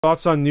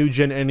Thoughts on new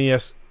gen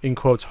NES in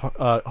quotes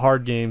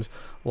hard games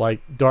like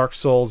Dark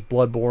Souls,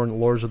 Bloodborne,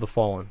 Lords of the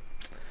Fallen?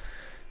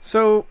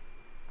 So,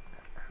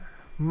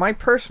 my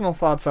personal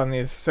thoughts on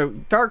these. So,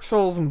 Dark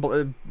Souls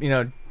and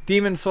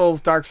Demon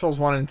Souls, Dark Souls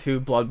 1 and 2,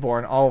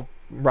 Bloodborne, all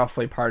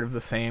roughly part of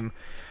the same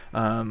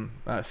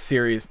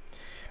series.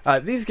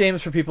 These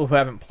games, for people who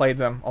haven't played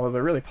them, although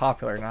they're really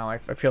popular now, I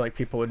feel like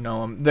people would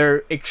know them.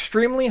 They're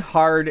extremely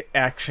hard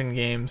action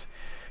games.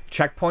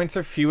 Checkpoints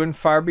are few and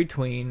far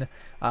between.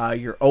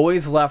 You're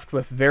always left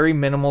with very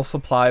minimal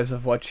supplies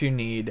of what you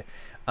need.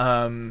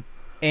 And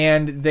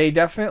they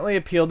definitely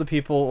appeal to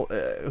people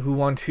who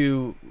want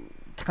to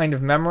kind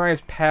of memorize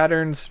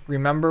patterns,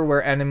 remember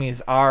where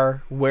enemies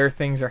are, where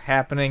things are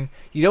happening.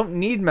 You don't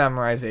need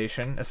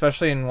memorization,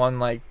 especially in one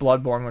like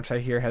Bloodborne, which I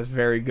hear has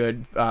very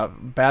good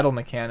battle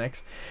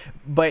mechanics.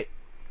 But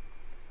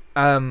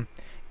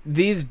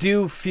these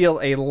do feel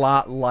a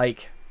lot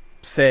like,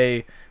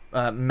 say,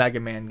 Mega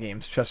Man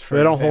games. Just for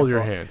they don't example. hold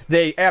your hand.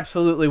 They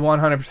absolutely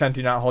 100%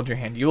 do not hold your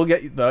hand. You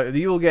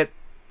will get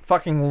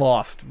fucking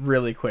lost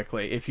really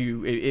quickly if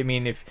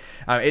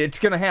it's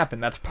gonna happen.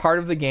 That's part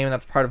of the game, and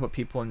that's part of what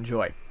people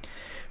enjoy.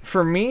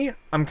 For me,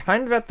 I'm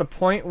kind of at the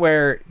point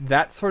where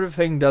that sort of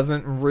thing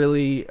doesn't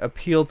really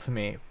appeal to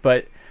me,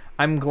 but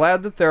I'm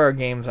glad that there are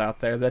games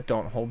out there that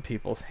don't hold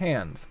people's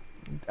hands.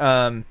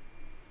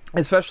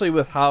 Especially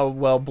with how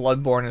well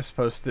Bloodborne is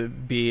supposed to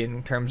be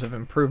in terms of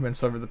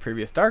improvements over the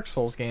previous Dark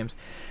Souls games.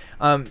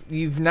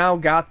 You've now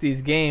got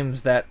these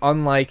games that,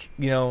 unlike,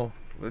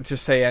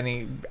 just say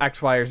any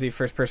X, Y, or Z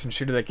first-person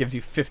shooter that gives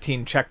you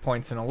 15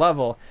 checkpoints in a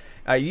level,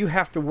 you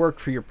have to work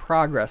for your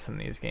progress in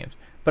these games.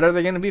 But are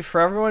they going to be for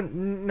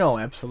everyone? No,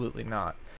 absolutely not.